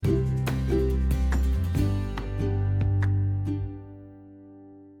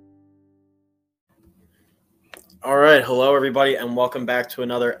All right. Hello, everybody, and welcome back to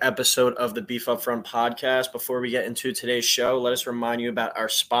another episode of the Beef Up Front podcast. Before we get into today's show, let us remind you about our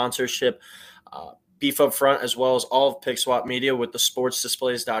sponsorship, Beef Up Front, as well as all of PickSwap Media with the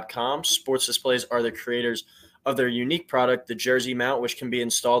sportsdisplays.com. Sports Displays are the creators of their unique product, the Jersey Mount, which can be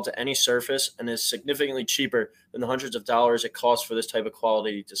installed to any surface and is significantly cheaper than the hundreds of dollars it costs for this type of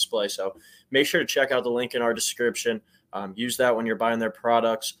quality display. So make sure to check out the link in our description. Use that when you're buying their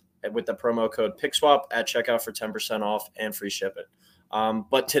products with the promo code PickSwap at checkout for 10% off and free shipping.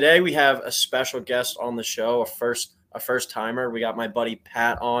 But today we have a special guest on the show, a first timer. We got my buddy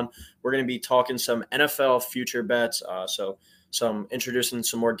Pat on. We're going to be talking some NFL future bets, so some introducing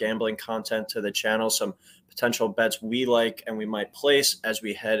some more gambling content to the channel, some potential bets we like and we might place as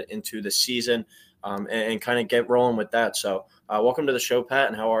we head into the season, and kind of get rolling with that. So welcome to the show, Pat,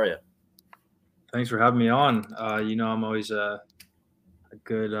 and how are you? Thanks for having me on. I'm always a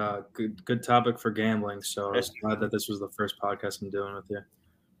good topic for gambling. So I was glad that this was the first podcast I'm doing with you.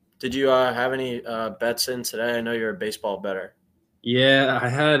 Did you have any bets in today? I know you're a baseball bettor. Yeah, I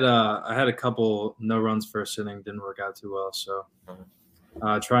had a couple no runs first inning, didn't work out too well. So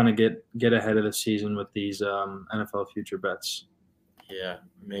trying to get ahead of the season with these NFL future bets. Yeah,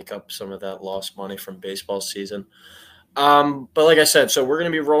 make up some of that lost money from baseball season. But like I said, so we're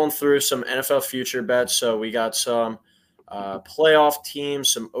going to be rolling through some NFL future bets. So we got some playoff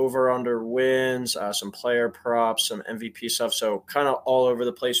teams, some over-under wins, some player props, some MVP stuff. So kind of all over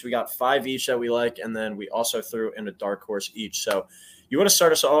the place. We got 5 each that we like, and then we also threw in a dark horse each. So you want to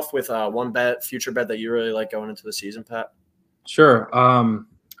start us off with one future bet that you really like going into the season, Pat? Sure. I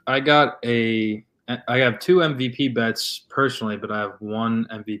have 2 MVP bets personally, but I have one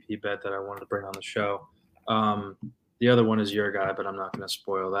MVP bet that I wanted to bring on the show. The other one is your guy, but I'm not going to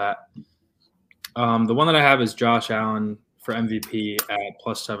spoil that. The one that I have is Josh Allen for MVP at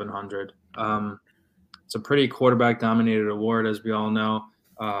plus 700. It's a pretty quarterback-dominated award, as we all know.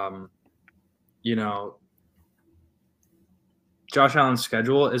 Josh Allen's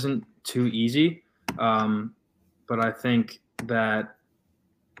schedule isn't too easy, but I think that,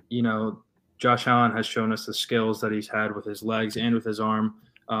 Josh Allen has shown us the skills that he's had with his legs and with his arm,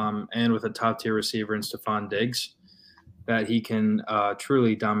 and with a top-tier receiver in Stephon Diggs, that he can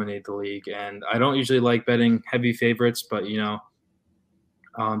truly dominate the league. And I don't usually like betting heavy favorites, but,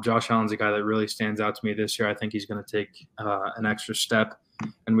 Josh Allen's a guy that really stands out to me this year. I think he's going to take an extra step.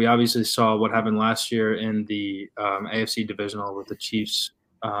 And we obviously saw what happened last year in the AFC divisional with the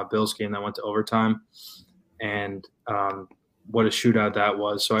Chiefs-Bills game that went to overtime, and what a shootout that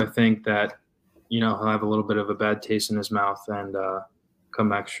was. So I think that, he'll have a little bit of a bad taste in his mouth and come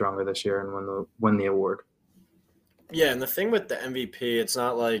back stronger this year and win the award. Yeah, and the thing with the MVP, it's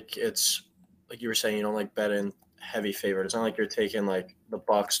not like it's like you were saying, you don't like betting heavy favorite. It's not like you're taking like the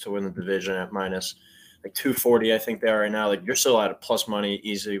Bucks to win the division at minus like 240, I think they are right now. Like you're still at a plus money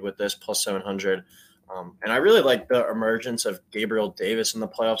easily with this plus 700. And I really like the emergence of Gabriel Davis in the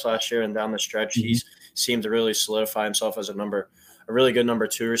playoffs last year and down the stretch. Mm-hmm. He's seemed to really solidify himself as a really good number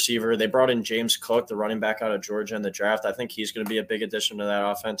 2 receiver. They brought in James Cook, the running back out of Georgia in the draft. I think he's going to be a big addition to that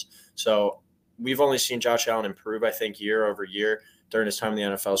offense. So we've only seen Josh Allen improve, I think, year over year during his time in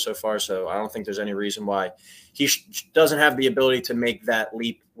the NFL so far. So I don't think there's any reason why he doesn't have the ability to make that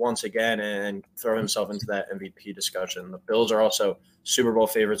leap once again and throw himself into that MVP discussion. The Bills are also Super Bowl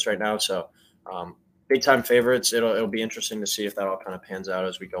favorites right now. So big time favorites. It'll be interesting to see if that all kind of pans out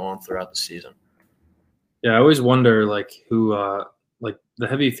as we go on throughout the season. Yeah, I always wonder who the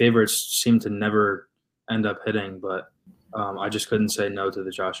heavy favorites seem to never end up hitting, but I just couldn't say no to the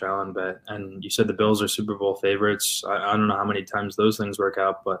Josh Allen bet. And you said the Bills are Super Bowl favorites. I don't know how many times those things work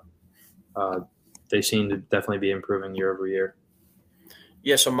out, but they seem to definitely be improving year over year.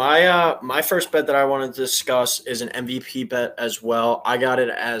 Yeah, so my first bet that I want to discuss is an MVP bet as well. I got it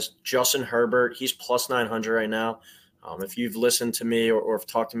as Justin Herbert. He's plus 900 right now. If you've listened to me or have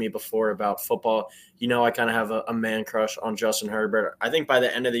talked to me before about football, I kind of have a man crush on Justin Herbert. I think by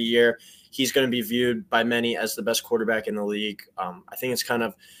the end of the year, he's going to be viewed by many as the best quarterback in the league. I think it's kind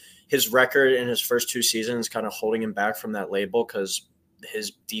of his record in his first 2 seasons kind of holding him back from that label because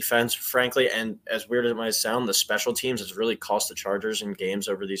his defense, frankly, and as weird as it might sound, the special teams has really cost the Chargers in games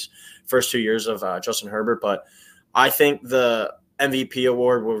over these first 2 years of Justin Herbert. But I think the MVP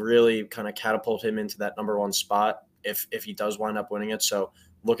award will really kind of catapult him into that number 1 spot if he does wind up winning it. So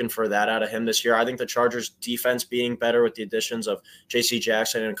looking for that out of him this year. I think the Chargers defense being better with the additions of J.C.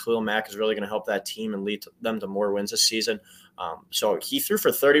 Jackson and Khalil Mack is really going to help that team and lead them to more wins this season. So he threw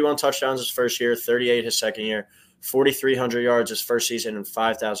for 31 touchdowns his first year, 38 his second year, 4,300 yards his first season and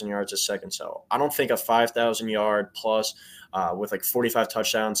 5,000 yards his second. So I don't think a 5,000 yard plus with like 45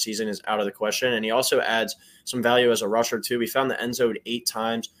 touchdown season is out of the question. And he also adds some value as a rusher too. We found the end zone 8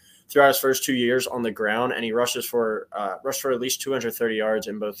 times throughout his first 2 years on the ground, and he rushed for at least 230 yards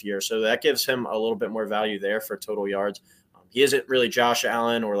in both years. So that gives him a little bit more value there for total yards. He isn't really Josh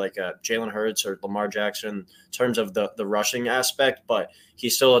Allen or like a Jalen Hurts or Lamar Jackson in terms of the rushing aspect, but he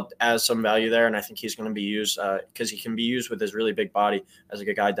still has some value there, and I think he's going to be used because he can be used with his really big body as like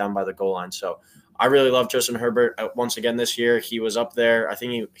a guy down by the goal line. So I really love Justin Herbert. Once again this year, he was up there. I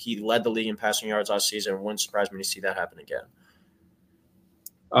think he led the league in passing yards last season. It wouldn't surprise me to see that happen again.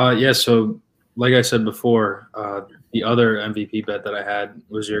 So like I said before, the other MVP bet that I had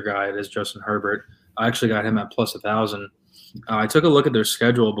was your guy. It is Justin Herbert. I actually got him at plus 1,000. I took a look at their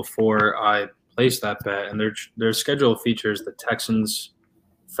schedule before I placed that bet, and their schedule features the Texans,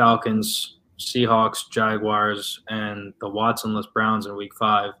 Falcons, Seahawks, Jaguars, and the Watsonless Browns in Week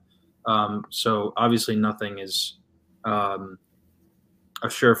 5. So obviously nothing is a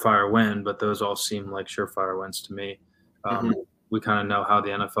surefire win, but those all seem like surefire wins to me. We kind of know how the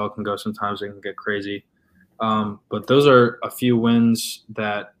NFL can go. Sometimes it can get crazy. But those are a few wins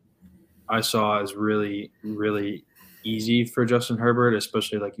that I saw as really, really easy for Justin Herbert,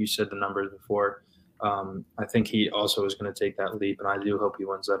 especially like you said the numbers before. I think he also is going to take that leap, and I do hope he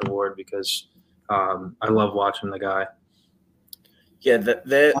wins that award because I love watching the guy. Yeah,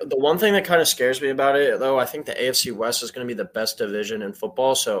 the one thing that kind of scares me about it, though, I think the AFC West is going to be the best division in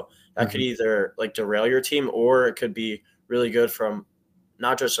football. So that could either like derail your team, or it could be really good from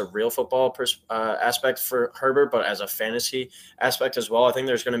not just a real football aspect for Herbert, but as a fantasy aspect as well. I think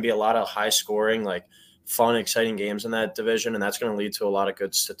there's going to be a lot of high scoring, like fun, exciting games in that division, and that's going to lead to a lot of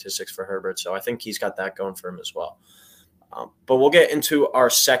good statistics for Herbert. So I think he's got that going for him as well. But we'll get into our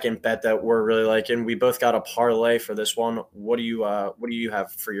second bet that we're really liking. We both got a parlay for this one. What do you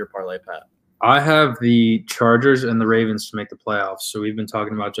have for your parlay, Pat? I have the Chargers and the Ravens to make the playoffs. So we've been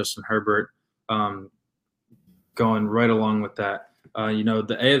talking about Justin Herbert, going right along with that.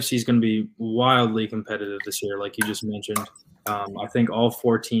 The AFC is going to be wildly competitive this year, like you just mentioned. I think all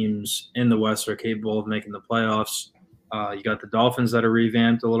 4 teams in the West are capable of making the playoffs. You got the Dolphins that are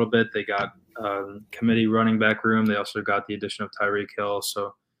revamped a little bit. They got committee running back room. They also got the addition of Tyreek Hill.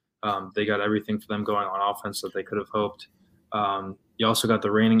 So they got everything for them going on offense that they could have hoped. You also got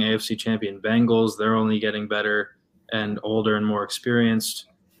the reigning AFC champion Bengals. They're only getting better and older and more experienced.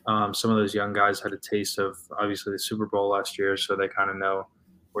 Some of those young guys had a taste of, obviously, the Super Bowl last year, so they kind of know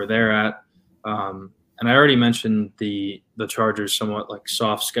where they're at. And I already mentioned the Chargers somewhat like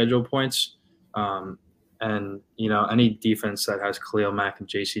soft schedule points. And, any defense that has Khalil Mack and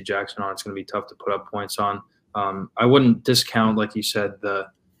J.C. Jackson on, it's going to be tough to put up points on. I wouldn't discount, like you said, the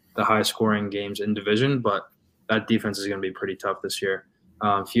high-scoring games in division, but that defense is going to be pretty tough this year.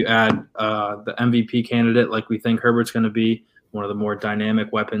 If you add the MVP candidate, like we think Herbert's going to be, one of the more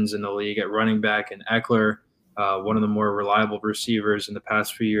dynamic weapons in the league at running back, and Eckler, one of the more reliable receivers in the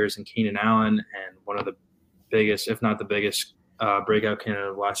past few years in Keenan Allen, and one of the biggest, if not the biggest, breakout candidate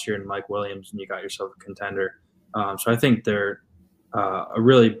of last year in Mike Williams, and you got yourself a contender. So I think they're a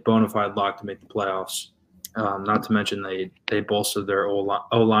really bona fide lock to make the playoffs. Not to mention they bolstered their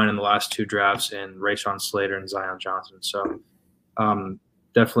O-line in the last 2 drafts in Rashawn Slater and Zion Johnson. So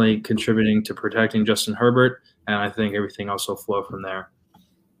definitely contributing to protecting Justin Herbert, and I think everything else will flow from there.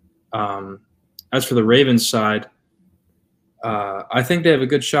 As for the Ravens side, I think they have a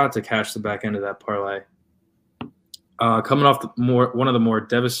good shot to cash the back end of that parlay. Coming off one of the more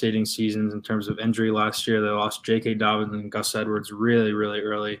devastating seasons in terms of injury last year, they lost J.K. Dobbins and Gus Edwards really, really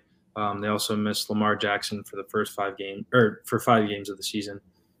early. They also missed Lamar Jackson for the first 5 games of the season.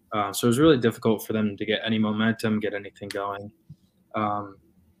 So it was really difficult for them to get any momentum, get anything going.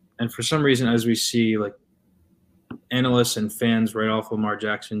 And for some reason, as we see, like analysts and fans write off Lamar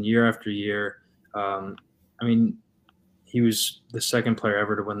Jackson year after year. He was the second player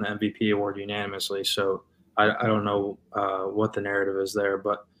ever to win the MVP award unanimously. So I don't know what the narrative is there,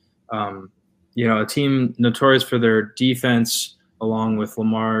 but a team notorious for their defense, along with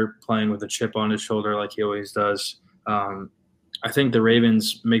Lamar playing with a chip on his shoulder like he always does. I think the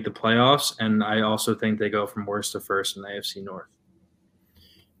Ravens make the playoffs, and I also think they go from worst to first in the AFC North.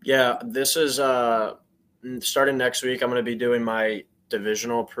 Yeah, this is starting next week. I'm going to be doing my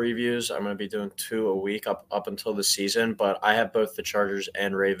divisional previews. I'm going to be doing 2 a week up until the season, but I have both the Chargers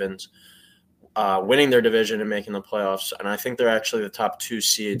and Ravens winning their division and making the playoffs, and I think they're actually the top 2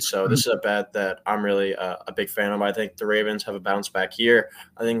 seeds. So this is a bet that I'm really a big fan of. I think the Ravens have a bounce back year.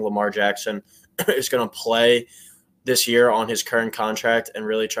 I think Lamar Jackson is going to play this year on his current contract and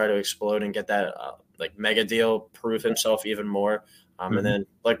really try to explode and get that like mega deal, prove himself even more. And then,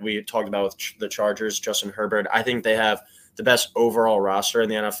 like we talked about with the Chargers, Justin Herbert, I think they have the best overall roster in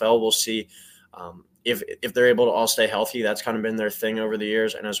the NFL. We'll see if they're able to all stay healthy. That's kind of been their thing over the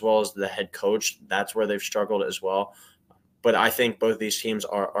years, and as well as the head coach, that's where they've struggled as well. But I think both these teams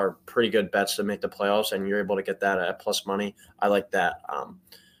are pretty good bets to make the playoffs, and you're able to get that at plus money. I like that.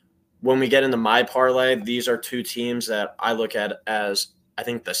 When we get into my parlay, these are two teams that I look at as I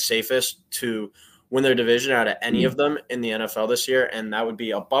think the safest to win their division out of any of them in the NFL this year, and that would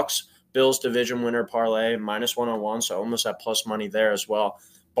be a Bucks-Bills division winner parlay, -101, so almost at plus money there as well.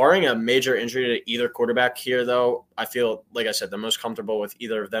 Barring a major injury to either quarterback here, though, I feel, like I said, the most comfortable with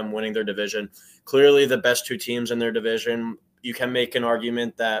either of them winning their division. Clearly the best two teams in their division. You can make an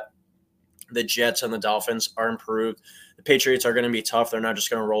argument that the Jets and the Dolphins are improved. The Patriots are going to be tough. They're not just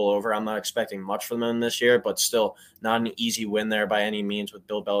going to roll over. I'm not expecting much from them this year, but still not an easy win there by any means with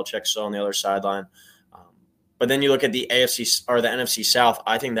Bill Belichick still on the other sideline. But then you look at the AFC or the NFC South.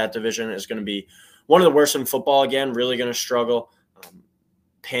 I think that division is going to be one of the worst in football again, really going to struggle.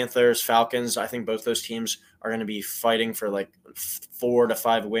 Panthers, Falcons, I think both those teams are going to be fighting for like 4 to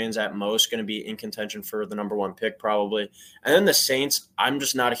 5 wins at most, going to be in contention for the number 1 pick probably. And then the Saints, I'm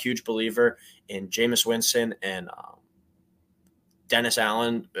just not a huge believer in Jameis Winston and Dennis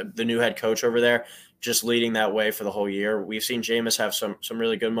Allen, the new head coach over there, just leading that way for the whole year. We've seen Jameis have some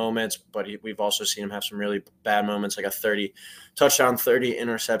really good moments, but we've also seen him have some really bad moments, like a 30 touchdown, 30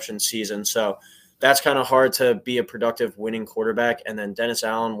 interception season. So that's kind of hard to be a productive winning quarterback. And then Dennis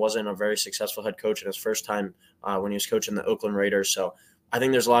Allen wasn't a very successful head coach in his first time when he was coaching the Oakland Raiders. So I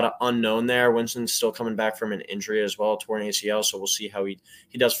think there's a lot of unknown there. Winston's still coming back from an injury as well, torn ACL, so we'll see how he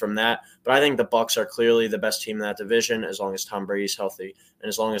does from that. But I think the Bucs are clearly the best team in that division as long as Tom Brady's healthy. And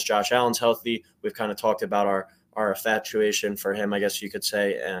as long as Josh Allen's healthy, we've kind of talked about our infatuation for him, I guess you could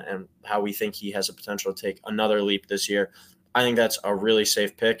say, and how we think he has a potential to take another leap this year. I think that's a really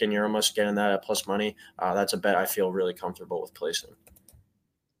safe pick, and you're almost getting that at plus money. That's a bet I feel really comfortable with placing.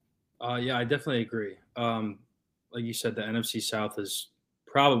 Yeah, I definitely agree. Like you said, the NFC South is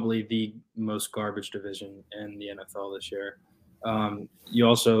probably the most garbage division in the NFL this year. You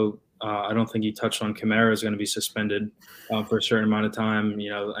also, I don't think you touched on Kamara is going to be suspended for a certain amount of time,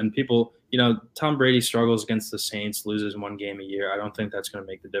 and people, Tom Brady struggles against the Saints, loses 1 game a year. I don't think that's going to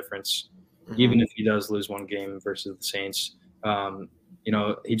make the difference, even if he does lose 1 game versus the Saints.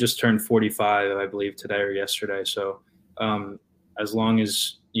 He just turned 45, I believe, today or yesterday. So as long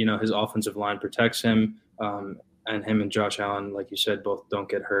as, his offensive line protects him, and him and Josh Allen, like you said, both don't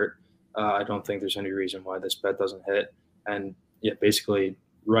get hurt, I don't think there's any reason why this bet doesn't hit. And yeah, basically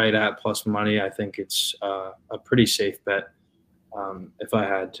right at plus money, I think it's a pretty safe bet if I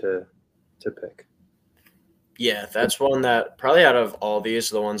had to pick. Yeah, that's one that probably out of all these,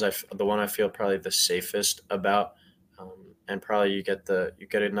 the one I feel probably the safest about, and probably you get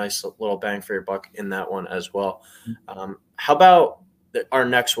a nice little bang for your buck in that one as well. How about our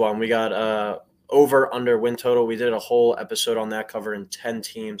next one? We got over under win total. We did a whole episode on that covering 10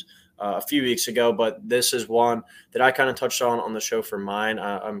 teams a few weeks ago, but this is one that I kind of touched on the show for mine.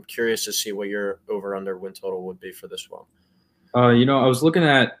 I'm curious to see what your over under win total would be for this one. I was looking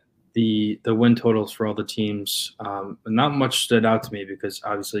at the win totals for all the teams. Not much stood out to me because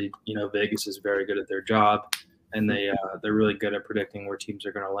obviously, Vegas is very good at their job, and they're really good at predicting where teams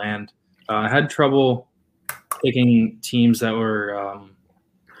are going to land. I had trouble picking teams that were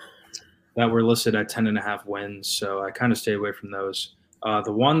listed at 10.5 wins, so I kind of stayed away from those.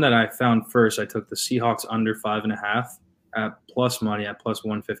 The one that I found first, I took the Seahawks under 5.5 at plus money at plus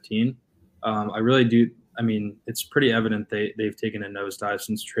 115. I really do. I mean, it's pretty evident they've taken a nosedive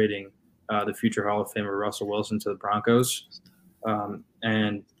since trading the future Hall of Famer Russell Wilson to the Broncos.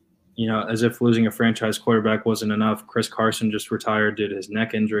 And, as if losing a franchise quarterback wasn't enough, Chris Carson just retired due to his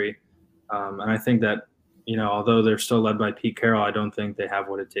neck injury. And I think that, although they're still led by Pete Carroll, I don't think they have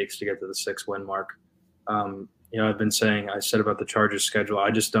what it takes to get to the 6-win mark. I said about the Chargers schedule,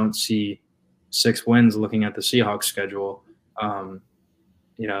 I just don't see 6 wins looking at the Seahawks schedule.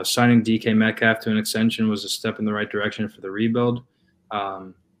 Signing DK Metcalf to an extension was a step in the right direction for the rebuild.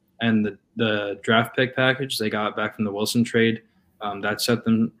 And the draft pick package they got back from the Wilson trade, that set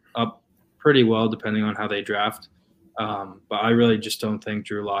them up pretty well depending on how they draft. But I really just don't think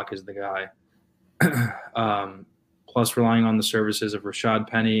Drew Lock is the guy. Plus, relying on the services of Rashad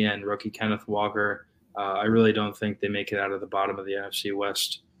Penny and rookie Kenneth Walker, I really don't think they make it out of the bottom of the NFC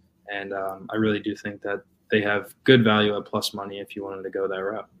West. And I really do think that they have good value at plus money if you wanted to go that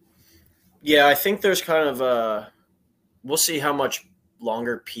route. Yeah, I think there's kind of we'll see how much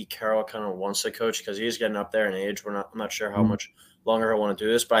longer Pete Carroll kind of wants to coach because he's getting up there in age. I'm not sure how much longer I want to do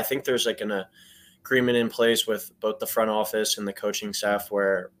this, but I think there's like going to agreement in place with both the front office and the coaching staff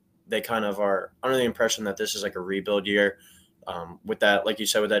where they kind of are under the impression that this is like a rebuild year. With that, like you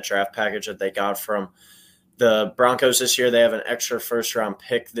said, with that draft package that they got from the Broncos this year, they have an extra first-round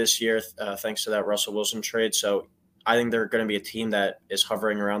pick this year thanks to that Russell Wilson trade. So I think they're going to be a team that is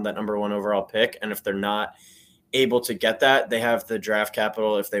hovering around that number 1 overall pick. And if they're not able to get that, they have the draft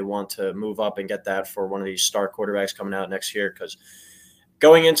capital if they want to move up and get that for one of these star quarterbacks coming out next year. Because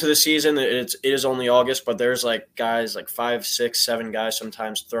going into the season, it is only August, but there's like guys like 5, 6, 7 guys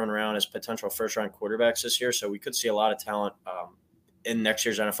sometimes thrown around as potential first-round quarterbacks this year. So we could see a lot of talent in next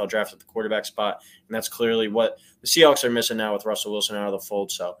year's NFL draft at the quarterback spot. And that's clearly what the Seahawks are missing now with Russell Wilson out of the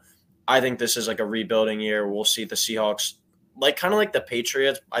fold. So I think this is like a rebuilding year. We'll see the Seahawks kind of like the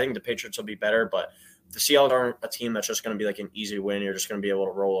Patriots. I think the Patriots will be better, but the Seahawks aren't a team that's just going to be like an easy win. You're just going to be able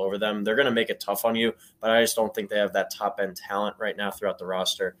to roll over them. They're going to make it tough on you, but I just don't think they have that top-end talent right now throughout the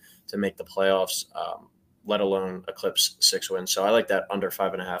roster to make the playoffs, let alone eclipse 6 wins. So I like that under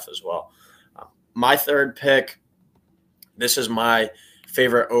 5.5 as well. My third pick, this is my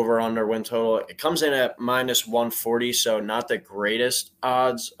favorite over-under win total. It comes in at minus 140, so not the greatest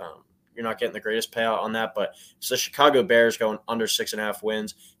odds. You're not getting the greatest payout on that, but it's the Chicago Bears going under 6.5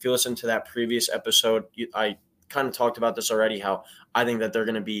 wins. If you listen to that previous episode, I kind of talked about this already, how I think that they're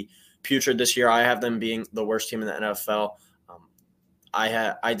going to be putrid this year. I have them being the worst team in the NFL.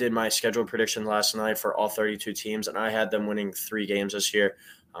 I did my schedule prediction last night for all 32 teams, and I had them winning 3 games this year.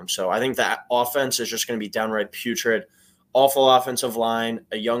 So I think that offense is just going to be downright putrid. Awful offensive line,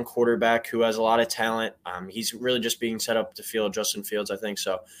 a young quarterback who has a lot of talent. He's really just being set up to field Justin Fields, I think.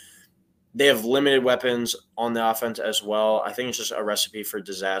 So they have limited weapons on the offense as well. I think it's just a recipe for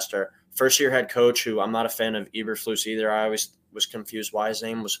disaster. First-year head coach, who I'm not a fan of Eberflus either. I always was confused why his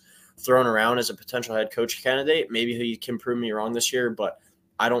name was thrown around as a potential head coach candidate. Maybe he can prove me wrong this year, but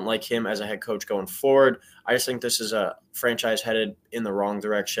I don't like him as a head coach going forward. I just think this is a franchise headed in the wrong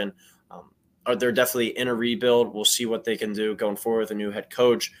direction. They're definitely in a rebuild. We'll see what they can do going forward with a new head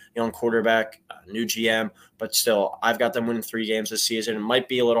coach, young quarterback, new GM. But still, I've got them winning 3 games this season. It might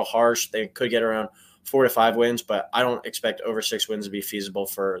be a little harsh. They could get around 4 to 5 wins, but I don't expect over 6 wins to be feasible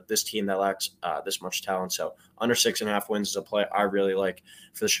for this team that lacks this much talent. So under 6.5 wins is a play I really like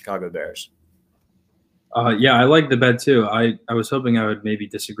for the Chicago Bears. Yeah, I like the bet too. I was hoping I would maybe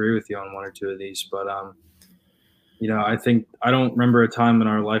disagree with you on 1 or 2 of these, but I think I don't remember a time in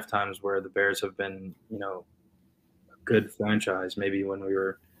our lifetimes where the Bears have been, a good franchise. Maybe when we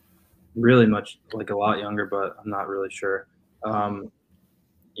were really much like a lot younger, but I'm not really sure.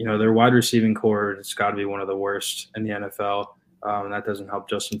 Their wide receiving core has got to be one of the worst in the NFL. And that doesn't help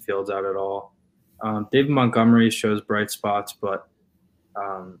Justin Fields out at all. David Montgomery shows bright spots, but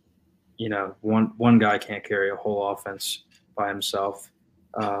one guy can't carry a whole offense by himself.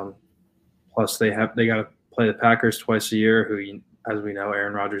 Plus they got to play the Packers twice a year, who, as we know,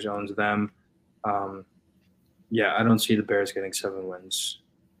 Aaron Rodgers owns them. I don't see the Bears getting 7 wins.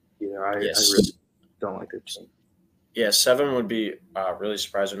 I really don't like their team. Yeah, 7 would be really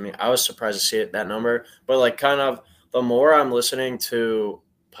surprising me. I was surprised to see that number. But, kind of the more I'm listening to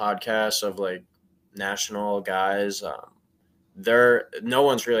podcasts of, national guys, no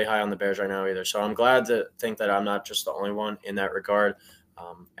one's really high on the Bears right now either. So I'm glad to think that I'm not just the only one in that regard.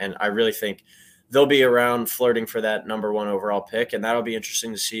 And I really think they'll be around flirting for that number 1 overall pick, and that'll be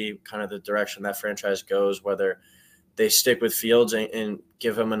interesting to see kind of the direction that franchise goes, whether they stick with Fields and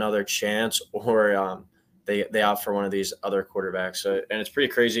give him another chance, or they opt for one of these other quarterbacks. So, and it's pretty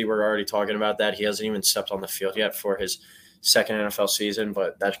crazy. We're already talking about that. He hasn't even stepped on the field yet for his second NFL season,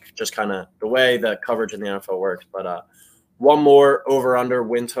 but that's just kind of the way the coverage in the NFL works. But one more over-under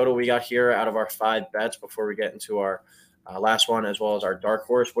win total we got here out of our 5 bets before we get into our last one, as well as our dark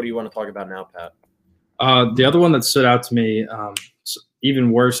horse. What do you want to talk about now, Pat? The other one that stood out to me,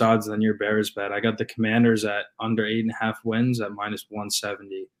 even worse odds than your Bears bet. I got the Commanders at under 8.5 wins at minus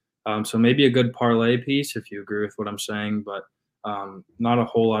 170. So maybe a good parlay piece if you agree with what I'm saying, but not a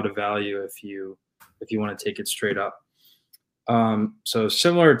whole lot of value if you want to take it straight up. So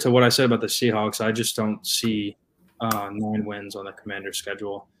similar to what I said about the Seahawks, I just don't see 9 wins on the Commanders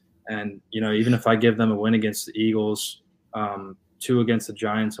schedule. And, even if I give them a win against the Eagles, 2 against the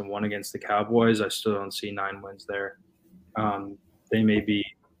Giants and 1 against the Cowboys, I still don't see 9 wins there. They may be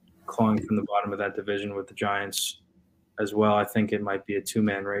clawing from the bottom of that division with the Giants as well. I think it might be a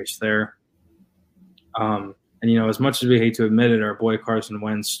 2-man race there. And, as much as we hate to admit it, our boy Carson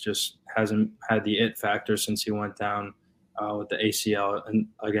Wentz just hasn't had the it factor since he went down with the ACL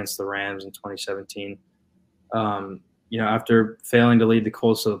against the Rams in 2017. After failing to lead the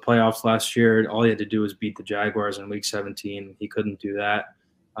Colts to the playoffs last year, all he had to do was beat the Jaguars in Week 17. He couldn't do that.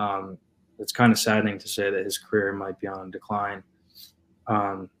 it's kind of saddening to say that his career might be on decline.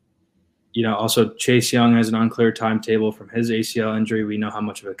 Also Chase Young has an unclear timetable from his ACL injury. We know how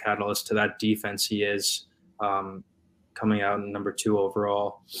much of a catalyst to that defense he is, coming out in number 2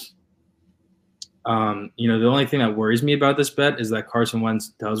 overall. The only thing that worries me about this bet is that Carson Wentz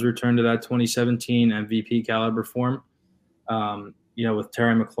does return to that 2017 MVP caliber form. With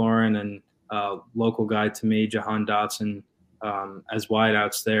Terry McLaurin and local guy to me, Jahan Dotson, as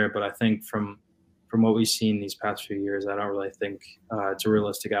wideouts there. But I think from what we've seen these past few years, I don't really think it's a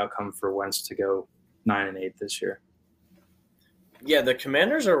realistic outcome for Wentz to go 9-8 this year. Yeah, the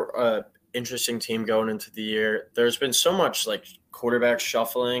Commanders are an interesting team going into the year. There's been so much quarterback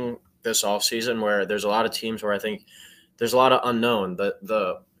shuffling this offseason where there's a lot of teams where I think there's a lot of unknown.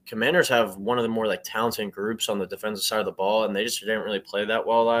 The Commanders have one of the more talented groups on the defensive side of the ball, and they just didn't really play that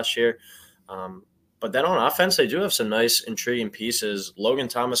well last year. But then on offense, they do have some nice, intriguing pieces. Logan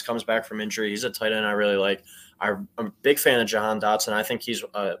Thomas comes back from injury. He's a tight end I really like. I'm a big fan of Jahan Dotson. I think he's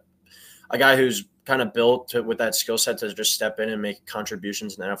a guy who's kind of built with that skill set to just step in and make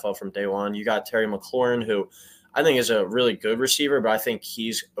contributions in the NFL from day one. You got Terry McLaurin, who I think is a really good receiver, but I think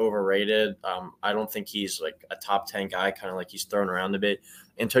he's overrated. I don't think he's a top 10 guy, kind of he's thrown around a bit.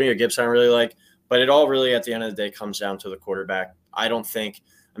 Antonio Gibson I really like, but it all really at the end of the day comes down to the quarterback.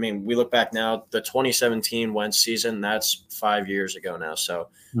 We look back now, the 2017 Wentz season, that's 5 years ago now. So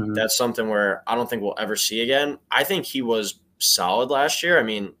That's something where I don't think we'll ever see again. I think he was solid last year.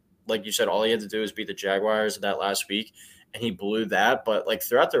 Like you said, all he had to do was beat the Jaguars that last week, and he blew that. But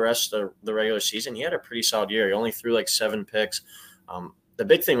throughout the rest of the regular season, he had a pretty solid year. He only threw 7 picks. The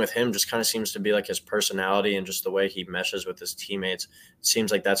big thing with him just kind of seems to be his personality and just the way he meshes with his teammates. It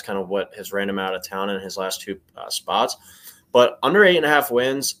seems like that's kind of what has ran him out of town in his last 2 spots. But under 8.5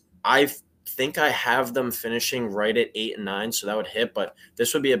 wins, I think I have them finishing right at 8 and 9, so that would hit. But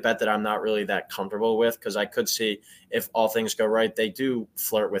this would be a bet that I'm not really that comfortable with, because I could see if all things go right, they do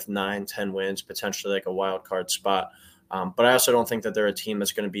flirt with 9-10 wins, potentially a wild card spot. But I also don't think that they're a team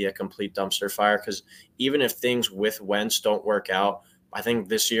that's going to be a complete dumpster fire, because even if things with Wentz don't work out, I think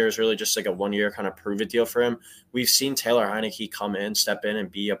this year is really just a 1-year kind of prove it deal for him. We've seen Taylor Heineke step in and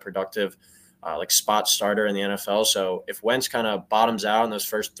be a productive spot starter in the NFL. So if Wentz kind of bottoms out in those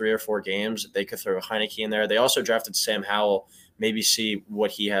first 3 or 4 games, they could throw Heineke in there. They also drafted Sam Howell, maybe see what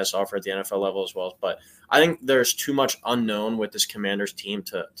he has to offer at the NFL level as well. But I think there's too much unknown with this Commanders team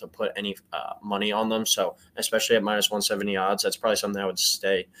to put any money on them. So especially at minus 170 odds, that's probably something I would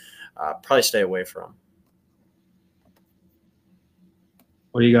stay away from.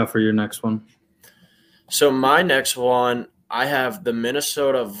 What do you got for your next one? So my next one, I have the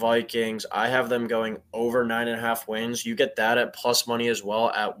Minnesota Vikings. I have them going over 9.5 wins. You get that at plus money as well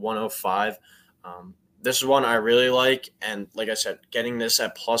at 105. This is one I really like. And like I said, getting this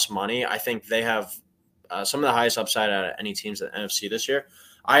at plus money, I think they have some of the highest upside out of any teams in the NFC this year.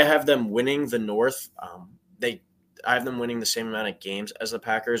 I have them winning the North. I have them winning the same amount of games as the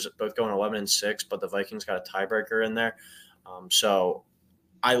Packers, both going 11-6, but the Vikings got a tiebreaker in there. So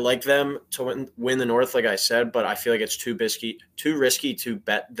I like them to win the North, like I said, but I feel like it's too risky to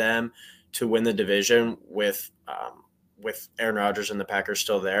bet them to win the division with Aaron Rodgers and the Packers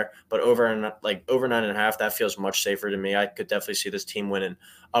still there. But over 9.5, that feels much safer to me. I could definitely see this team winning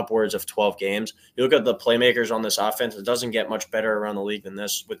upwards of 12 games. You look at the playmakers on this offense; it doesn't get much better around the league than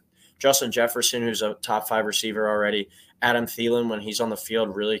this. With Justin Jefferson, who's a top 5 receiver already, Adam Thielen when he's on the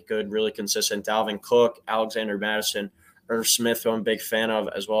field, really good, really consistent. Dalvin Cook, Alexander Madison, Irv Smith, who I'm a big fan of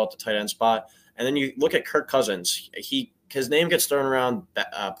as well at the tight end spot. And then you look at Kirk Cousins. His name gets thrown around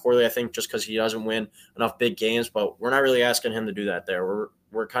poorly, I think, just because he doesn't win enough big games. But we're not really asking him to do that there.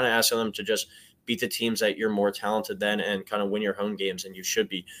 We're kind of asking them to just beat the teams that you're more talented than and kind of win your home games, and you should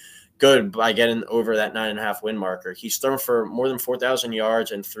be good by getting over that 9.5 win marker. He's thrown for more than 4,000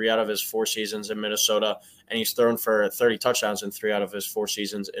 yards in 3 out of his 4 seasons in Minnesota, and he's thrown for 30 touchdowns in 3 out of his 4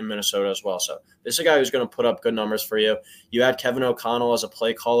 seasons in Minnesota as well. So this is a guy who's going to put up good numbers for you. You add Kevin O'Connell as a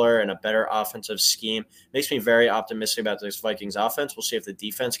play caller and a better offensive scheme. Makes me very optimistic about this Vikings offense. We'll see if the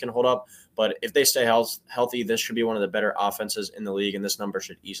defense can hold up, but if they stay healthy, this should be one of the better offenses in the league, and this number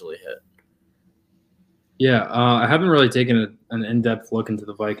should easily hit. Yeah, I haven't really taken an in-depth look into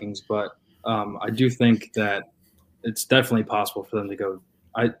the Vikings, but I do think that it's definitely possible for them to go.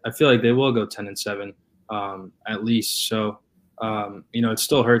 I feel like they will go 10-7 at least. So, it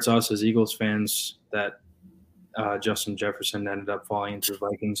still hurts us as Eagles fans that Justin Jefferson ended up falling into the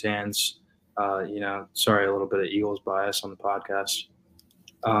Vikings' hands. Sorry, a little bit of Eagles bias on the podcast.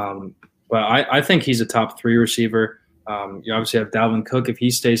 But I think he's a top 3 receiver. You obviously have Dalvin Cook if he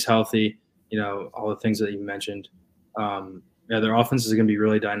stays healthy. All the things that you mentioned. their offense is going to be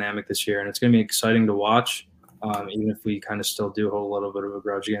really dynamic this year, and it's going to be exciting to watch. Even if we kind of still do hold a little bit of a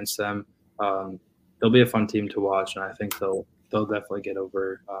grudge against them, they'll be a fun team to watch, and I think they'll definitely get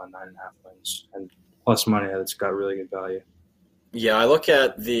over 9.5 wins and plus money. That's got really good value. Yeah, I look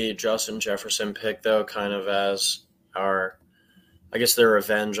at the Justin Jefferson pick though kind of as their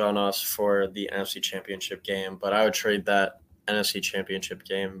revenge on us for the NFC Championship game, but I would trade that NFC Championship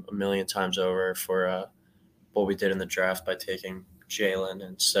game a million times over for what we did in the draft by taking Jalen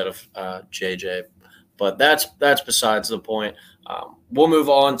instead of JJ. But that's besides the point. We'll move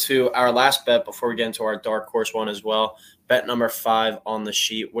on to our last bet before we get into our dark horse one as well. Bet number 5 on the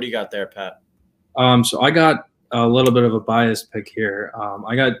sheet. What do you got there, Pat? So I got a little bit of a biased pick here.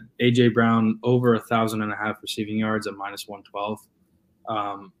 I got A.J. Brown over 1,500 receiving yards at -112.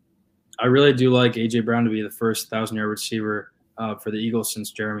 I really do like A.J. Brown to be the first 1,000-yard receiver for the Eagles since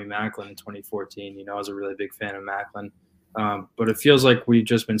Jeremy Maclin in 2014. I was a really big fan of Maclin. But it feels like we've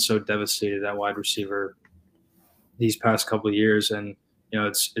just been so devastated at wide receiver these past couple of years. And,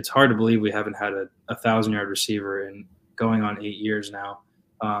 it's hard to believe we haven't had a 1,000-yard receiver in going on 8 years now.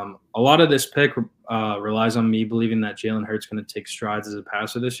 A lot of this pick relies on me believing that Jalen Hurts is going to take strides as a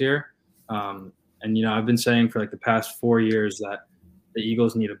passer this year. And I've been saying for like the past 4 years that the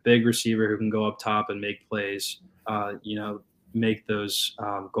Eagles need a big receiver who can go up top and make plays, make those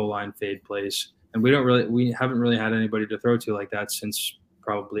goal line fade plays. And we haven't really had anybody to throw to like that since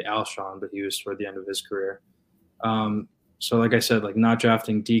probably Alshon, but he was toward the end of his career. So like I said, like not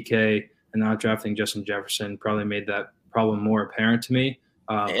drafting DK and not drafting Justin Jefferson probably made that problem more apparent to me.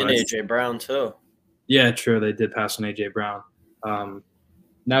 And A.J. Brown too. Yeah, true. They did pass on A.J. Brown.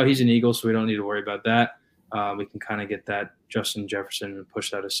 Now he's an Eagle, so we don't need to worry about that. We can kind of get that Justin Jefferson and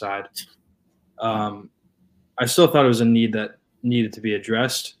push that aside. I still thought it was a need that needed to be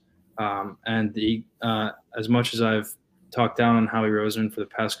addressed. And as much as I've talked down on Howie Roseman for the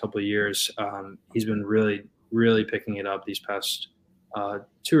past couple of years, he's been really, really picking it up these past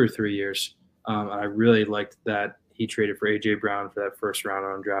 2 or 3 years. I really liked that he traded for A.J. Brown for that first round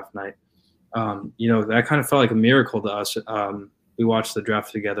on draft night. That kind of felt like a miracle to us. We watched the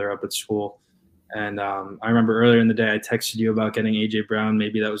draft together up at school. And I remember earlier in the day I texted you about getting A.J. Brown.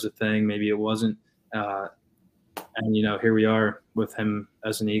 Maybe that was a thing. Maybe it wasn't. And, here we are with him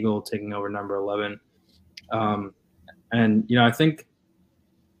as an Eagle taking over number 11. I think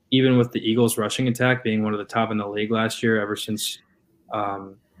even with the Eagles rushing attack being one of the top in the league last year, ever since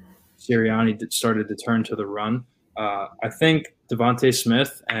Sirianni started to turn to the run, I think Devontae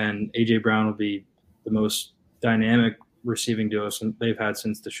Smith and A.J. Brown will be the most dynamic receiving duo they've had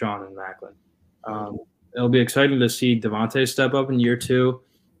since Deshaun and Maclin. It'll be exciting to see Devontae step up in year 2.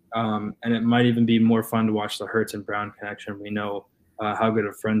 And it might even be more fun to watch the Hurts and Brown connection. We know how good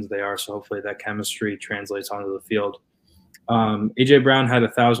of friends they are, so hopefully that chemistry translates onto the field. A.J. Brown had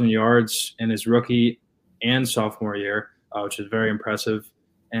 1,000 yards in his rookie and sophomore year, which is very impressive.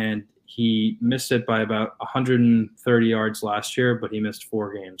 And he missed it by about 130 yards last year, but he missed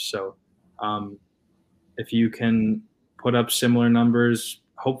 4 games. So if you can put up similar numbers,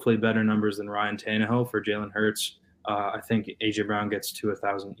 hopefully better numbers than Ryan Tannehill for Jalen Hurts, I think A.J. Brown gets to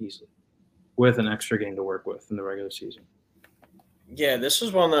 1,000 easily with an extra game to work with in the regular season. Yeah, this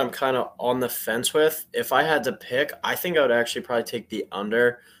is one that I'm kind of on the fence with. If I had to pick, I think I would actually probably take the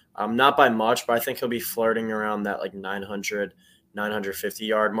under. Not by much, but I think he'll be flirting around that like 900,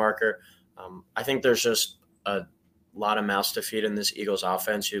 950-yard marker. I think there's just a lot of mouths to feed in this Eagles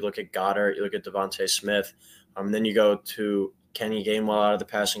offense. You look at Goddard, you look at Devontae Smith, then you go to Kenny Gainwell out of the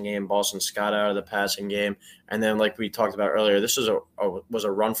passing game, Boston Scott out of the passing game. And then like we talked about earlier, this was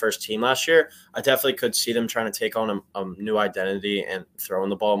a run-first team last year. I definitely could see them trying to take on a new identity and throwing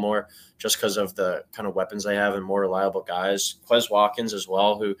the ball more just because of the kind of weapons they have and more reliable guys. Quez Watkins as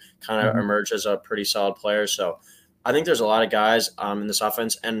well, who kind of emerged as a pretty solid player. So I think there's a lot of guys in this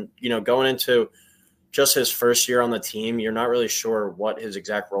offense. And, going into just his first year on the team, you're not really sure what his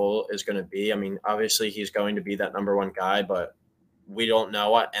exact role is going to be. I mean, obviously he's going to be that number 1 guy, but we don't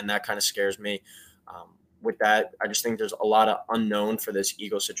know it, and that kind of scares me. With that, I just think there's a lot of unknown for this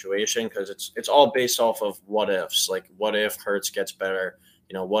Eagle situation because it's all based off of what ifs. Like, what if Hurts gets better?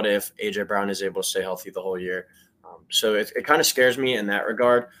 What if A.J. Brown is able to stay healthy the whole year? So it kind of scares me in that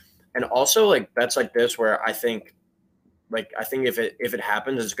regard. And also, like, bets like this where I think if it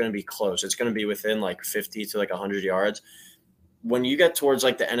happens, it's going to be close. It's going to be within, like, 50 to, like, 100 yards. When you get towards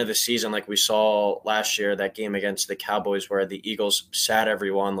like the end of the season, like we saw last year, that game against the Cowboys where the Eagles sat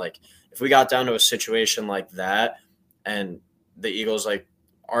everyone, like if we got down to a situation like that and the Eagles like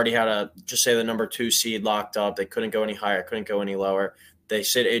already had just say the number 2 seed locked up, they couldn't go any higher, couldn't go any lower, they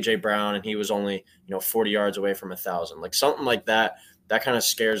sit A.J. Brown and he was only 40 yards away from 1,000, like something like that. That kind of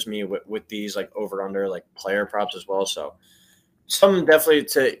scares me with these like over under like player props as well. So something definitely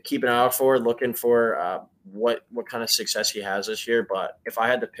to keep an eye out for, looking for what kind of success he has this year. But if I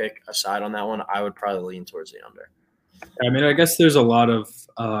had to pick a side on that one, I would probably lean towards the under. I mean, I guess there's a lot of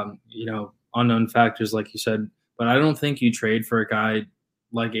unknown factors, like you said, but I don't think you trade for a guy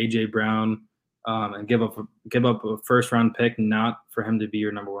like A.J. Brown and give up a first round pick, not for him to be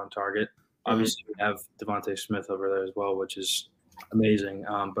your number one target. Obviously, we have Devontae Smith over there as well, which is amazing.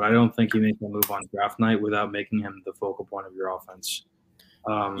 But I don't think you make a move on draft night without making him the focal point of your offense.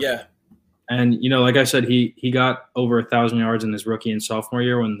 Yeah. And, like I said, he got over 1,000 yards in his rookie and sophomore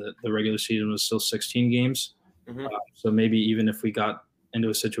year when the regular season was still 16 games. Mm-hmm. So maybe even if we got into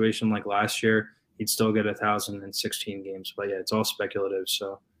a situation like last year, he'd still get 1,000 in 16 games. But, yeah, it's all speculative.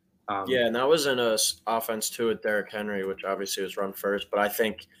 So, and that was in a offense, too, with Derrick Henry, which obviously was run first. But I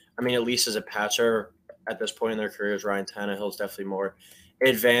think, at least as a passer at this point in their careers, Ryan Tannehill's definitely more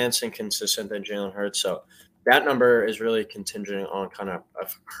advanced and consistent than Jalen Hurts. So that number is really contingent on kind of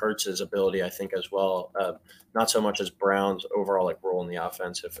Hurts' ability, I think, as well. Not so much as Brown's overall like role in the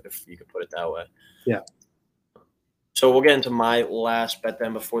offense, if you could put it that way. Yeah. So we'll get into my last bet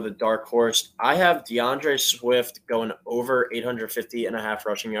then before the dark horse. I have DeAndre Swift going over 850.5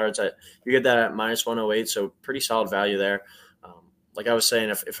 rushing yards. You get that at minus 108, so pretty solid value there. Like I was saying,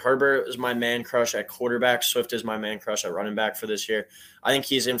 if Herbert is my man crush at quarterback, Swift is my man crush at running back for this year. I think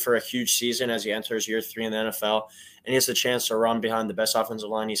he's in for a huge season as he enters year 3 in the NFL, and he has a chance to run behind the best offensive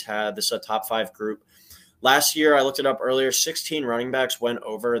line he's had. This is a top 5 group. Last year, I looked it up earlier, 16 running backs went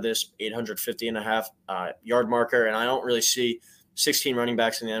over this 850.5 yard marker, and I don't really see 16 running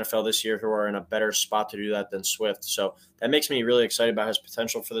backs in the NFL this year who are in a better spot to do that than Swift. So that makes me really excited about his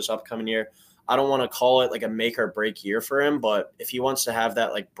potential for this upcoming year. I don't want to call it like a make or break year for him, but if he wants to have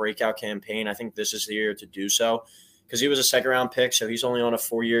that like breakout campaign, I think this is the year to do so because he was a second-round pick, so he's only on a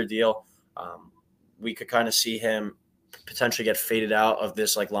 4-year deal. We could kind of see him potentially get faded out of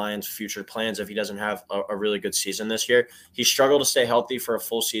this like Lions future plans if he doesn't have a really good season this year. He struggled to stay healthy for a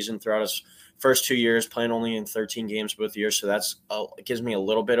full season throughout his first 2 years, playing only in 13 games both years. So it gives me a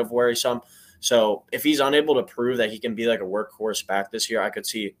little bit of worrisome. So if he's unable to prove that he can be like a workhorse back this year, I could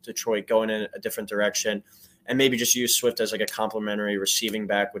see Detroit going in a different direction and maybe just use Swift as like a complimentary receiving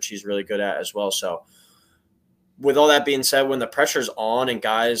back, which he's really good at as well. So with all that being said, when the pressure's on and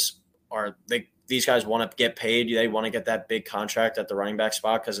these guys want to get paid, they want to get that big contract at the running back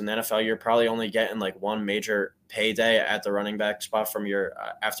spot because in the NFL, you're probably only getting like one major payday at the running back spot from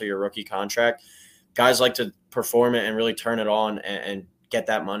after your rookie contract. Guys like to perform it and really turn it on and get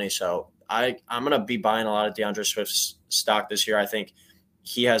that money. So I'm going to be buying a lot of DeAndre Swift's stock this year. I think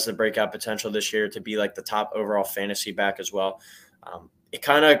he has the breakout potential this year to be like the top overall fantasy back as well. It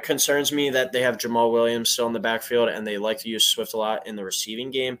kind of concerns me that they have Jamal Williams still in the backfield and they like to use Swift a lot in the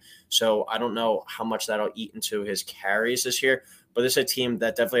receiving game. So I don't know how much that'll eat into his carries this year. But this is a team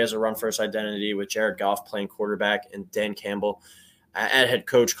that definitely has a run-first identity with Jared Goff playing quarterback and Dan Campbell at head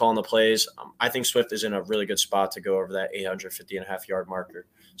coach calling the plays. I think Swift is in a really good spot to go over that 850.5 yard marker.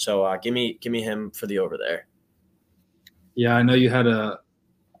 So give me him for the over there. Yeah, I know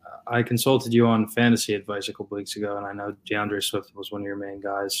I consulted you on fantasy advice a couple weeks ago, and I know DeAndre Swift was one of your main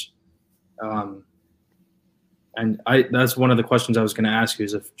guys. And that's one of the questions I was going to ask you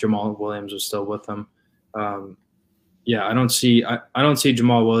is if Jamal Williams was still with them. Yeah, I don't see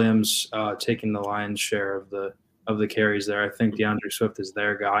Jamal Williams taking the lion's share of the carries there. I think DeAndre Swift is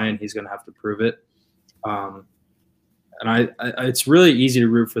their guy, and he's going to have to prove it. And it's really easy to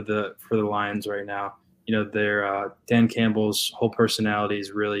root for the Lions right now. Their Dan Campbell's whole personality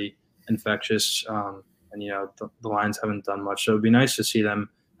is really infectious, and the Lions haven't done much. So it'd be nice to see them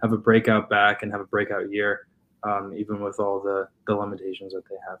have a breakout back and have a breakout year, even with all the limitations that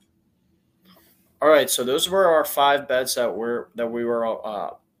they have. All right, so those were our 5 bets that we were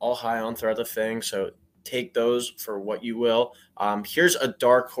all high on throughout the thing. So take those for what you will. Here's a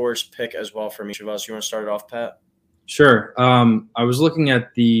dark horse pick as well from each of us. You want to start it off, Pat? Sure. I was looking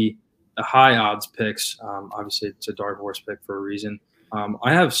at the high odds picks. Obviously, it's a dark horse pick for a reason.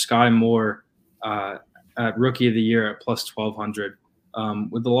 I have Sky Moore at Rookie of the Year at plus 1,200.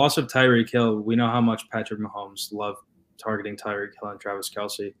 With the loss of Tyreek Hill, we know how much Patrick Mahomes loved targeting Tyreek Hill and Travis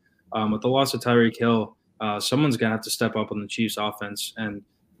Kelce. With the loss of Tyreek Hill, someone's going to have to step up on the Chiefs' offense. And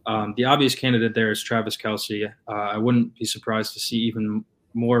the obvious candidate there is Travis Kelce. I wouldn't be surprised to see even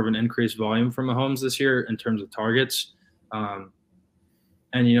more of an increased volume from Mahomes this year in terms of targets. And,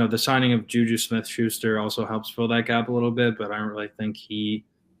 the signing of Juju Smith-Schuster also helps fill that gap a little bit, but I don't really think he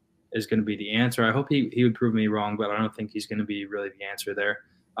is going to be the answer. I hope he would prove me wrong, but I don't think he's going to be really the answer there.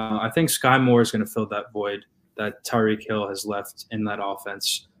 I think Sky Moore is going to fill that void that Tyreek Hill has left in that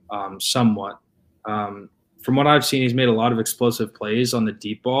offense somewhat. From what I've seen, he's made a lot of explosive plays on the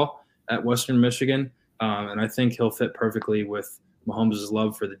deep ball at Western Michigan, and I think he'll fit perfectly with Mahomes'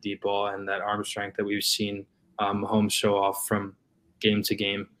 love for the deep ball and that arm strength that we've seen Mahomes show off from game to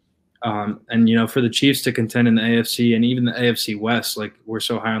game. And, for the Chiefs to contend in the AFC and even the AFC West, like we're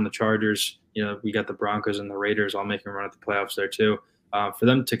so high on the Chargers, we got the Broncos and the Raiders all making a run at the playoffs there too. For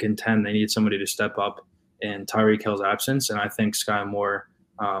them to contend, they need somebody to step up in Tyreek Hill's absence. And I think Sky Moore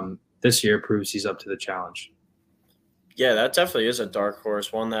this year proves he's up to the challenge. Yeah, that definitely is a dark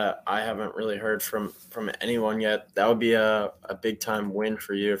horse, one that I haven't really heard from anyone yet. That would be a big-time win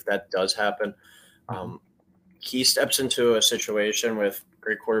for you if that does happen. He steps into a situation with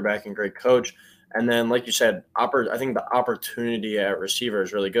great quarterback and great coach. And then, like you said, I think the opportunity at receiver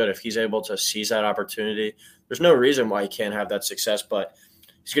is really good. If he's able to seize that opportunity, there's no reason why he can't have that success. But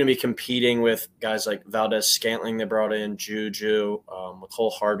he's going to be competing with guys like Valdez-Scantling they brought in, Juju,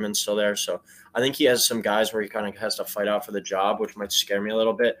 Mecole Hardman still there. So I think he has some guys where he kind of has to fight out for the job, which might scare me a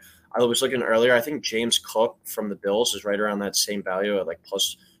little bit. I was looking earlier. I think James Cook from the Bills is right around that same value at like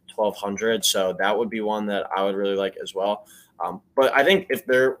plus 1,200. So that would be one that I would really like as well. But I think if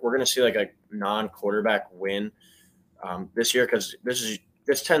we're going to see like a non-quarterback win this year, because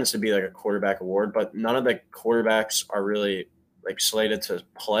this tends to be like a quarterback award, but none of the quarterbacks are really like slated to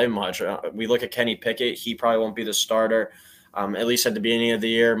play much. We look at Kenny Pickett; he probably won't be the starter, at least at the beginning of the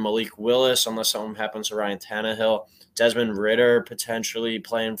year. Malik Willis, unless something happens to Ryan Tannehill, Desmond Ridder potentially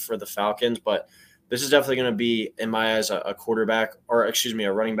playing for the Falcons, but this is definitely going to be, in my eyes, a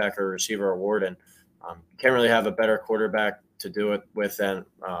running back or receiver award, and you can't really have a better quarterback to do it with than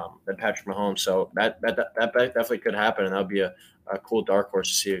Patrick Mahomes. So that definitely could happen, and that would be a cool dark horse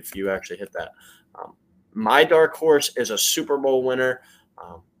to see if you actually hit that. My dark horse is a Super Bowl winner.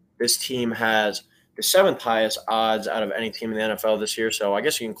 This team has the 7th highest odds out of any team in the NFL this year, so I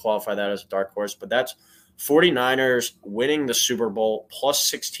guess you can qualify that as a dark horse, but that's 49ers winning the Super Bowl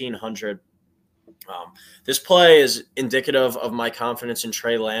plus 1,600. This play is indicative of my confidence in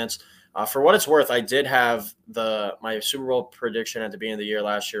Trey Lance. For what it's worth, I did have my Super Bowl prediction at the beginning of the year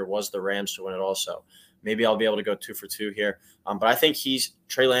last year was the Rams to win it also. Maybe I'll be able to go 2 for 2 here. But I think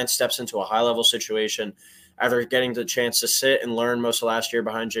Trey Lance steps into a high-level situation after getting the chance to sit and learn most of last year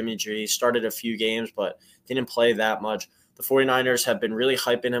behind Jimmy G. Started a few games, but didn't play that much. The 49ers have been really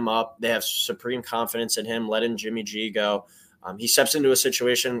hyping him up. They have supreme confidence in him, letting Jimmy G go. He steps into a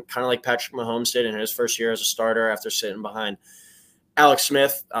situation kind of like Patrick Mahomes did in his first year as a starter after sitting behind Alex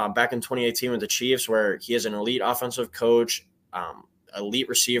Smith back in 2018 with the Chiefs, where he is an elite offensive coach, elite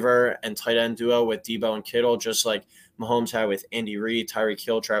receiver and tight end duo with Debo and Kittle, just like Mahomes had with Andy Reid, Tyreek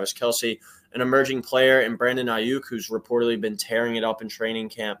Hill, Travis Kelce, an emerging player in Brandon Ayuk, who's reportedly been tearing it up in training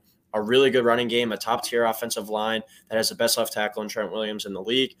camp, a really good running game, a top-tier offensive line that has the best left tackle in Trent Williams in the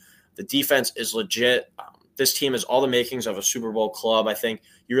league. The defense is legit. This team has all the makings of a Super Bowl club. I think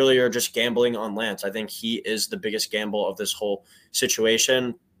you really are just gambling on Lance. I think he is the biggest gamble of this whole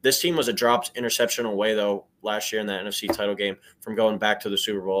situation. This team was a dropped interception away, though, last year in the NFC title game from going back to the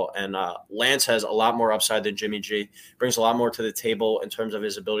Super Bowl. And Lance has a lot more upside than Jimmy G, brings a lot more to the table in terms of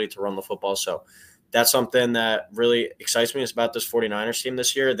his ability to run the football. So that's something that really excites me is about this 49ers team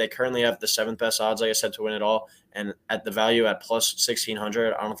this year. They currently have the 7th best odds, like I said, to win it all. And at the value at plus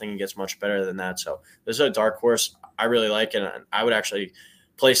 1,600, I don't think it gets much better than that. So this is a dark horse I really like, and I would actually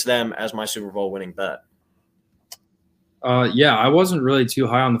place them as my Super Bowl winning bet. Yeah, I wasn't really too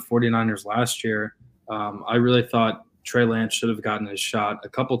high on the 49ers last year. I really thought Trey Lance should have gotten his shot a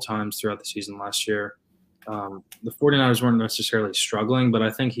couple times throughout the season last year. The 49ers weren't necessarily struggling, but I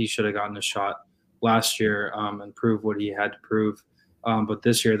think he should have gotten a shot last year and prove what he had to prove. But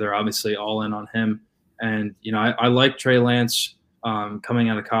this year, they're obviously all in on him. And, I like Trey Lance coming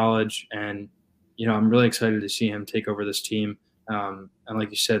out of college. And, I'm really excited to see him take over this team. And like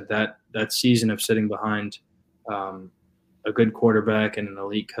you said, that season of sitting behind a good quarterback and an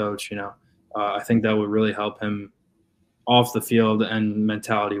elite coach, I think that would really help him off the field and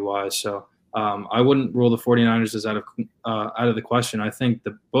mentality-wise. So I wouldn't rule the 49ers as out of the question. I think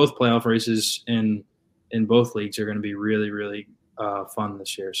both playoff races in both leagues are going to be really, really fun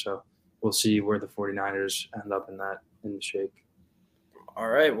this year. So we'll see where the 49ers end up in the shake. All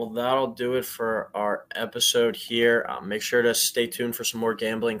right, well, that'll do it for our episode here. Make sure to stay tuned for some more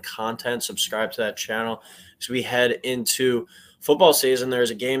gambling content. Subscribe to that channel as we head into football season. There's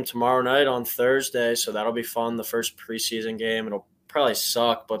a game tomorrow night on Thursday, so that'll be fun, the first preseason game. It'll probably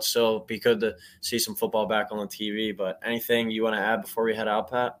suck, but still be good to see some football back on the TV. But anything you want to add before we head out,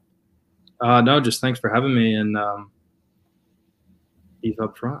 Pat? No, just thanks for having me, and Beef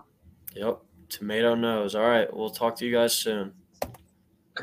Up Front. Yep. Tomato nose. All right. We'll talk to you guys soon.